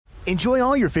Enjoy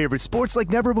all your favorite sports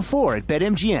like never before at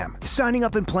BetMGM. Signing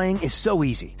up and playing is so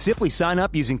easy. Simply sign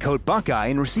up using code Buckeye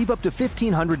and receive up to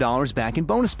 $1,500 back in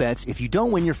bonus bets if you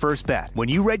don't win your first bet. When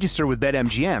you register with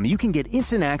BetMGM, you can get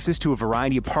instant access to a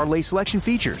variety of parlay selection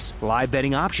features, live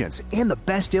betting options, and the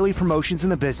best daily promotions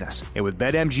in the business. And with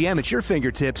BetMGM at your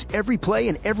fingertips, every play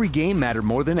and every game matter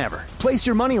more than ever. Place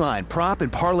your moneyline, prop,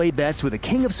 and parlay bets with the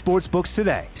king of sportsbooks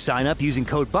today. Sign up using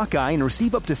code Buckeye and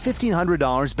receive up to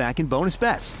 $1,500 back in bonus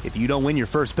bets if you don't win your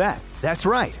first bet. That's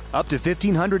right, up to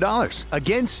 $1,500.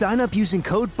 Again, sign up using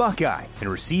code Buckeye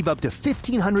and receive up to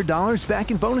 $1,500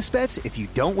 back in bonus bets if you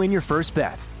don't win your first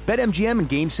bet. BetMGM and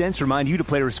GameSense remind you to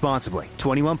play responsibly.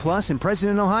 21 plus and present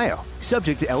in Ohio.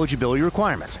 Subject to eligibility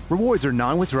requirements. Rewards are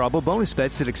non-withdrawable bonus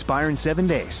bets that expire in 7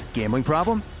 days. Gambling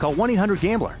problem? Call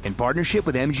 1-800-GAMBLER in partnership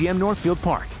with MGM Northfield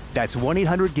Park. That's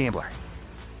 1-800-GAMBLER.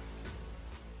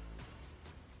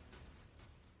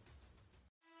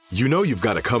 You know you've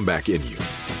got a comeback in you.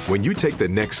 When you take the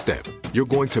next step, you're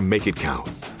going to make it count.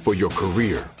 For your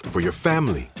career, for your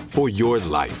family, for your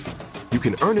life. You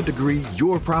can earn a degree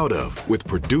you're proud of with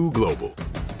Purdue Global.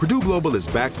 Purdue Global is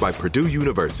backed by Purdue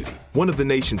University, one of the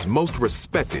nation's most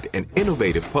respected and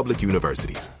innovative public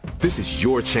universities. This is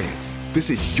your chance. This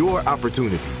is your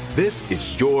opportunity. This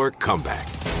is your comeback.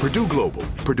 Purdue Global,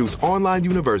 Purdue's online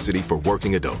university for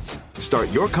working adults. Start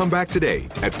your comeback today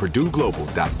at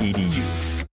purdueglobal.edu.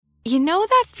 You know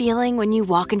that feeling when you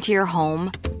walk into your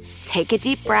home, take a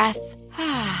deep breath,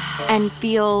 and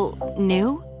feel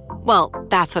new? Well,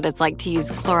 that's what it's like to use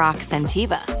Clorox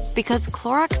Scentiva. Because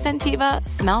Clorox Scentiva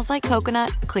smells like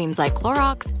coconut, cleans like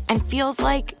Clorox, and feels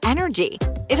like energy.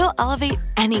 It'll elevate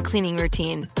any cleaning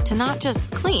routine to not just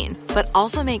clean, but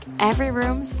also make every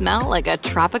room smell like a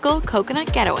tropical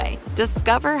coconut getaway.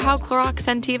 Discover how Clorox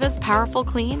Scentiva's powerful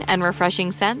clean and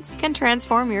refreshing scents can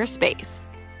transform your space.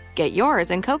 Get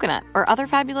yours in coconut or other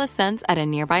fabulous scents at a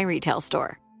nearby retail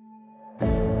store.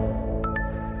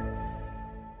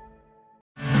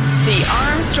 The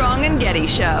Armstrong and Getty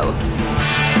Show.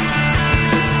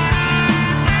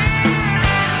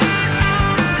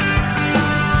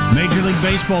 Major League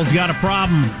Baseball's got a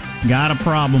problem. Got a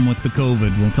problem with the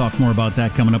COVID. We'll talk more about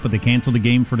that coming up, but they canceled the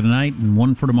game for tonight and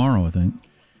one for tomorrow, I think.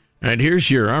 All right, here's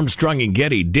your Armstrong and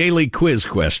Getty daily quiz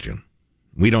question.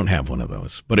 We don't have one of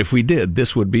those, but if we did,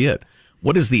 this would be it.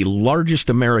 What is the largest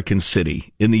American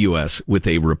city in the U.S. with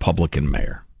a Republican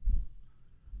mayor?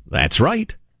 That's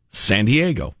right, San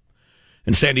Diego.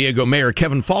 And San Diego Mayor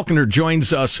Kevin Faulconer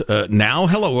joins us now.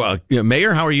 Hello,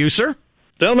 Mayor. How are you, sir?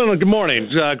 Gentlemen, good morning.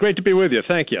 Great to be with you.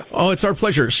 Thank you. Oh, it's our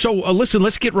pleasure. So, listen,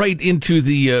 let's get right into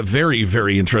the very,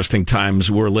 very interesting times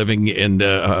we're living in,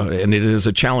 and it is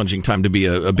a challenging time to be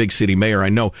a big city mayor, I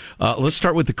know. Let's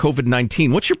start with the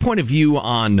COVID-19. What's your point of view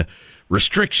on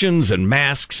restrictions and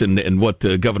masks and what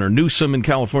Governor Newsom in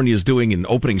California is doing in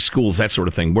opening schools, that sort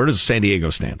of thing? Where does San Diego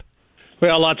stand?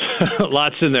 Well,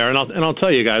 lots in there, and I'll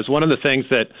tell you guys, one of the things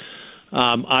that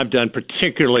I've done,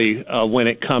 particularly when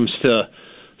it comes to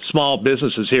small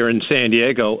businesses here in San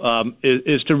Diego,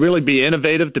 is to really be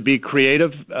innovative, to be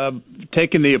creative,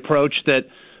 taking the approach that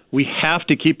we have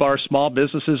to keep our small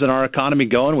businesses and our economy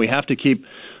going. We have to keep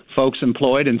folks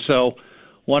employed, and so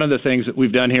one of the things that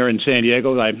we've done here in San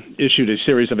Diego, I issued a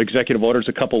series of executive orders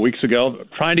a couple of weeks ago,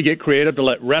 trying to get creative to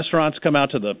let restaurants come out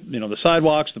to the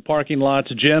sidewalks, the parking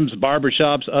lots, gyms,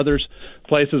 barbershops, others,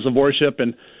 places of worship.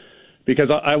 And because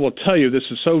I will tell you, this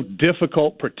is so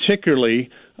difficult,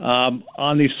 particularly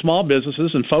on these small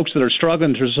businesses and folks that are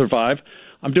struggling to survive.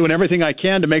 I'm doing everything I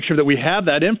can to make sure that we have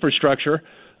that infrastructure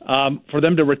for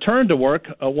them to return to work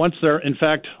once they're, in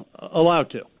fact, allowed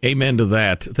to. Amen to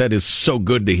that. That is so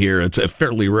good to hear. It's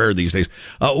fairly rare these days.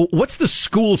 What's the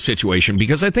school situation?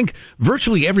 Because I think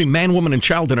virtually every man, woman, and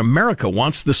child in America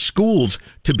wants the schools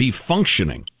to be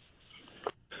functioning.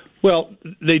 Well,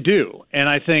 they do. And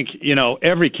I think,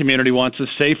 every community wants a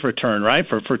safe return, right,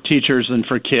 for teachers and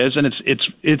for kids. And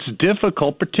it's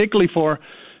difficult, particularly for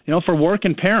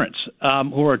working parents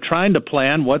who are trying to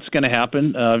plan what's going to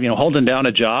happen, holding down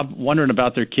a job, wondering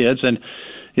about their kids. And,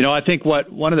 I think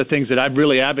one of the things that I've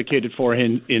really advocated for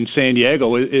in San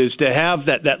Diego is to have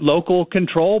that local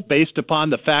control based upon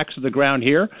the facts of the ground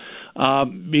here.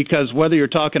 Because whether you're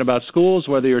talking about schools,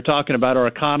 whether you're talking about our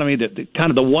economy, kind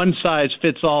of the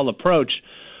one-size-fits-all approach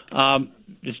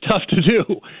is tough to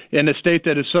do in a state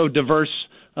that is so diverse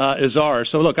as ours.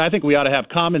 So, look, I think we ought to have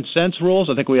common sense rules.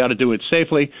 I think we ought to do it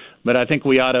safely, but I think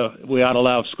we ought to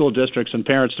allow school districts and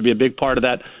parents to be a big part of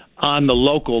that on the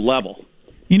local level.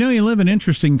 You know, you live in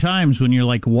interesting times when you're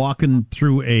like walking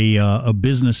through a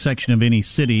business section of any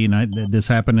city, and this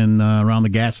happened in around the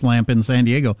gas lamp in San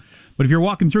Diego. But if you're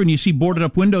walking through and you see boarded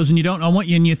up windows and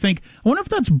you think, I wonder if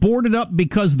that's boarded up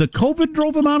because the COVID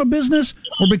drove them out of business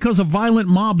or because a violent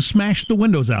mob smashed the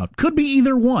windows out. Could be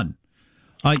either one.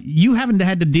 You haven't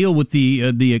had to deal with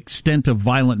the extent of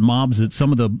violent mobs that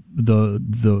some of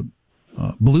the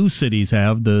blue cities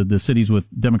have, the cities with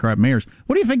Democrat mayors.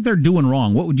 What do you think they're doing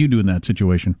wrong? What would you do in that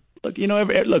situation? Look,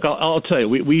 I'll tell you,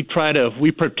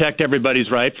 we protect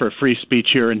everybody's right for free speech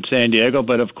here in San Diego,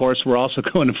 but of course we're also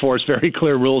going to enforce very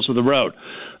clear rules of the road,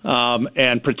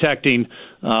 and protecting,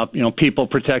 people,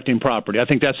 protecting property. I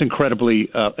think that's incredibly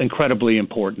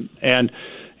important. And,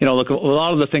 look, a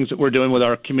lot of the things that we're doing with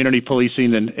our community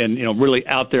policing and really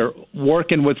out there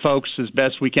working with folks as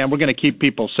best we can, we're going to keep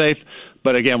people safe.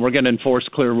 But again, we're going to enforce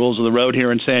clear rules of the road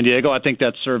here in San Diego. I think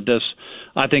that served us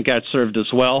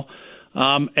well.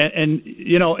 Look,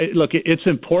 it's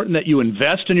important that you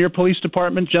invest in your police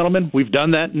department, gentlemen. We've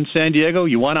done that in San Diego.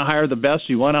 You want to hire the best.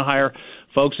 You want to hire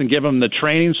folks and give them the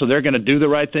training so they're going to do the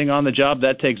right thing on the job.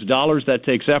 That takes dollars, that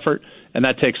takes effort, and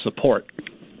that takes support.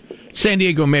 San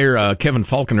Diego Mayor Kevin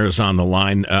Faulconer is on the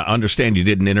line. Understand you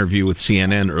did an interview with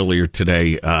CNN earlier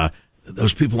today.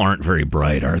 Those people aren't very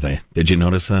bright, are they? Did you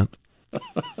notice that?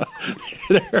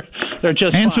 they're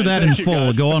just answer fine. that in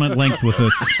full. Go on at length with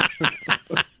us.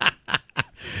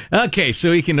 Okay,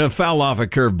 so he can foul off a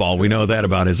curveball. We know that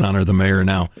about His Honor the Mayor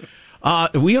now.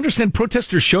 We understand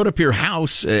protesters showed up at your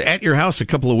house a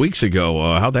couple of weeks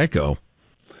ago. How'd that go?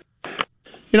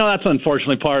 That's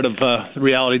unfortunately part of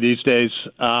reality these days.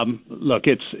 Look,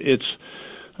 it's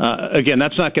again,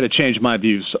 that's not going to change my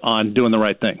views on doing the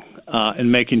right thing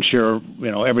and making sure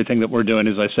everything that we're doing,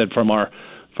 as I said, from our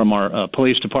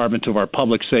police department to our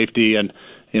public safety, and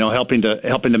helping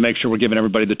to make sure we're giving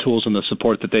everybody the tools and the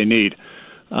support that they need.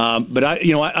 But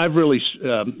I've really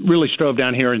strove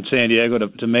down here in San Diego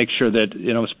to make sure that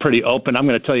it's pretty open. I'm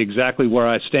going to tell you exactly where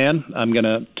I stand. I'm going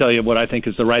to tell you what I think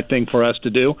is the right thing for us to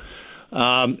do.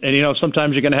 And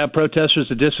sometimes you're going to have protesters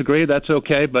that disagree. That's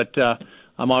okay, but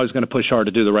I'm always going to push hard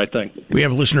to do the right thing. We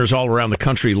have listeners all around the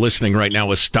country listening right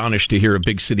now, astonished to hear a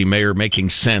big city mayor making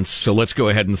sense. So let's go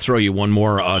ahead and throw you one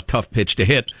more tough pitch to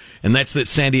hit, and that's that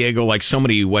San Diego, like so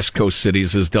many West Coast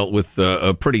cities, has dealt with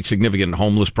a pretty significant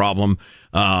homeless problem.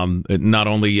 Not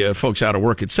only folks out of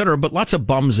work, et cetera, but lots of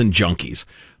bums and junkies.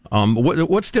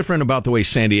 What's different about the way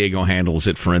San Diego handles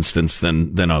it, for instance,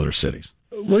 than other cities?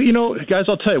 Well, guys,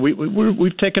 I'll tell you,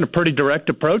 we've taken a pretty direct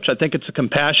approach. I think it's a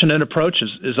compassionate approach.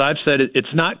 As I've said,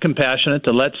 it's not compassionate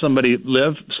to let somebody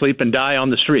live, sleep, and die on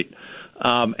the street.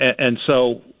 And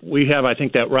so we have, I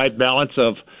think, that right balance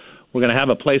of we're going to have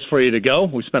a place for you to go.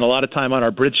 We spent a lot of time on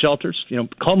our bridge shelters.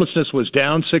 Homelessness was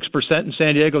down 6% in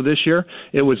San Diego this year.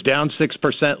 It was down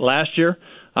 6% last year.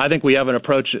 I think we have an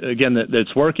approach, again,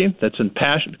 that's working, that's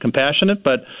compassionate,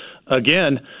 but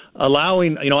again,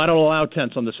 allowing, I don't allow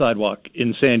tents on the sidewalk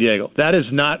in San Diego. That is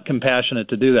not compassionate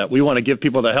to do that. We want to give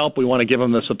people the help. We want to give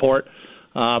them the support.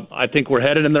 I think we're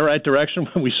headed in the right direction.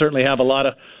 We certainly have a lot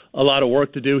of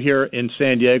work to do here in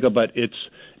San Diego, but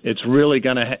it's really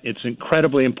it's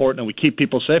incredibly important that we keep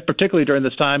people safe, particularly during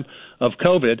this time of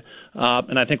COVID.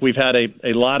 And I think we've had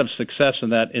a lot of success in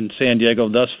that in San Diego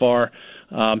thus far,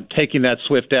 taking that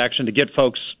swift action to get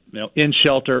folks in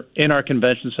shelter, in our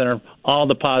convention center, all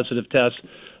the positive tests,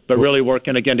 but really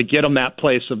working, again, to get them that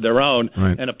place of their own.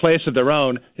 Right. And a place of their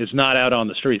own is not out on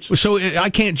the streets. So I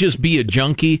can't just be a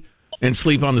junkie and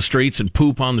sleep on the streets and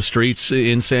poop on the streets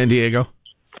in San Diego?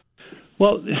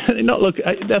 Well, look,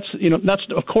 that's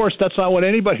of course that's not what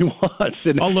anybody wants.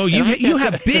 Although you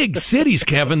have big cities,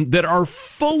 Kevin, that are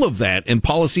full of that and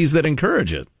policies that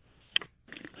encourage it.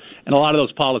 And a lot of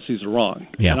those policies are wrong.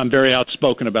 Yeah. And I'm very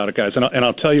outspoken about it, guys. And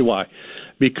I'll tell you why.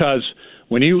 Because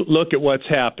when you look at what's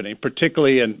happening,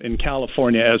 particularly in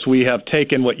California, as we have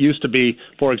taken what used to be,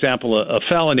 for example, a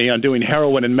felony on doing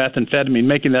heroin and methamphetamine,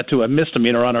 making that to a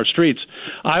misdemeanor on our streets,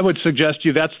 I would suggest to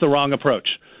you that's the wrong approach.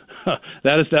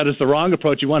 That is the wrong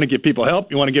approach. You want to give people help.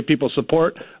 You want to give people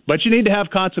support. But you need to have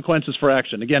consequences for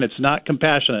action. Again, it's not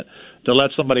compassionate to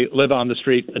let somebody live on the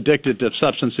street addicted to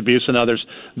substance abuse and others.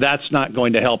 That's not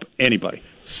going to help anybody.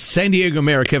 San Diego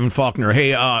Mayor Kevin Faulconer.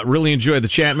 Hey, really enjoyed the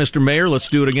chat, Mr. Mayor. Let's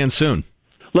do it again soon.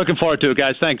 Looking forward to it,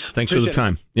 guys. Thanks. Thanks for the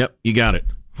time. Yep, you got it.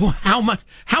 Well,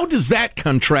 how does that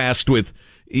contrast with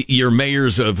your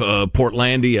mayors of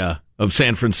Portlandia, of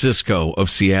San Francisco,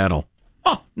 of Seattle?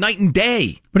 Oh, night and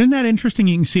day. But isn't that interesting?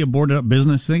 You can see a boarded up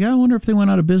business. Think, I wonder if they went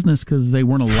out of business because they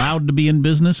weren't allowed to be in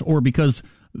business or because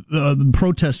the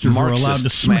protesters were allowed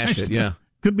to smash it. Yeah.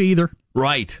 Could be either.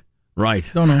 Right.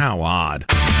 Don't know. How odd.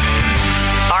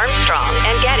 Armstrong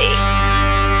and Getty.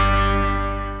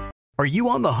 Are you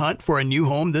on the hunt for a new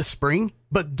home this spring,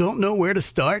 but don't know where to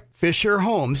start? Fisher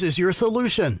Homes is your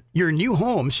solution. Your new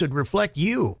home should reflect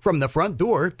you, from the front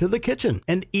door to the kitchen,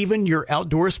 and even your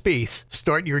outdoor space.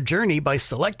 Start your journey by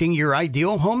selecting your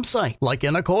ideal home site, like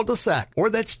in a cul-de-sac or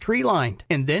that's tree-lined,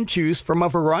 and then choose from a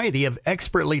variety of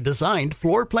expertly designed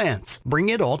floor plans. Bring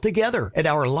it all together at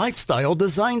our Lifestyle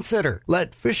Design Center.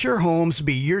 Let Fisher Homes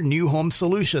be your new home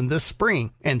solution this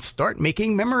spring and start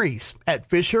making memories at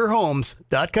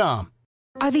FisherHomes.com.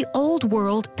 Are the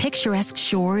old-world, picturesque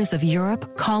shores of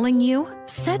Europe calling you?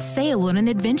 Set sail on an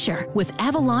adventure with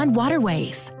Avalon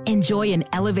Waterways. Enjoy an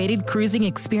elevated cruising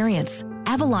experience.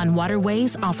 Avalon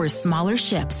Waterways offers smaller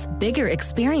ships, bigger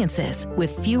experiences,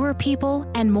 with fewer people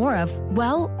and more of,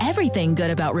 well, everything good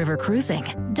about river cruising.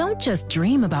 Don't just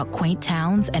dream about quaint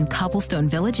towns and cobblestone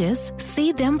villages.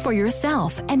 See them for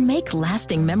yourself and make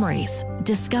lasting memories.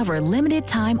 Discover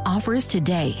limited-time offers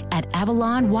today at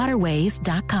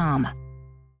AvalonWaterways.com.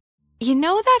 You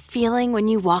know that feeling when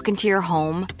you walk into your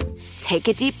home, take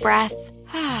a deep breath,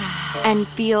 and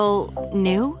feel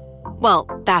new? Well,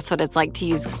 that's what it's like to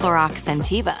use Clorox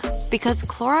Scentiva. Because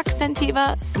Clorox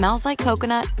Scentiva smells like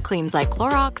coconut, cleans like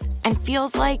Clorox, and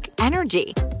feels like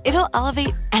energy. It'll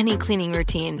elevate any cleaning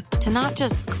routine to not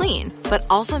just clean, but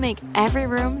also make every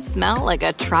room smell like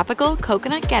a tropical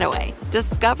coconut getaway.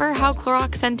 Discover how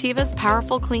Clorox Scentiva's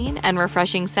powerful clean and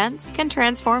refreshing scents can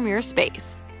transform your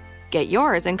space. Get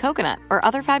yours in coconut or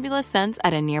other fabulous scents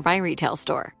at a nearby retail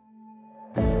store.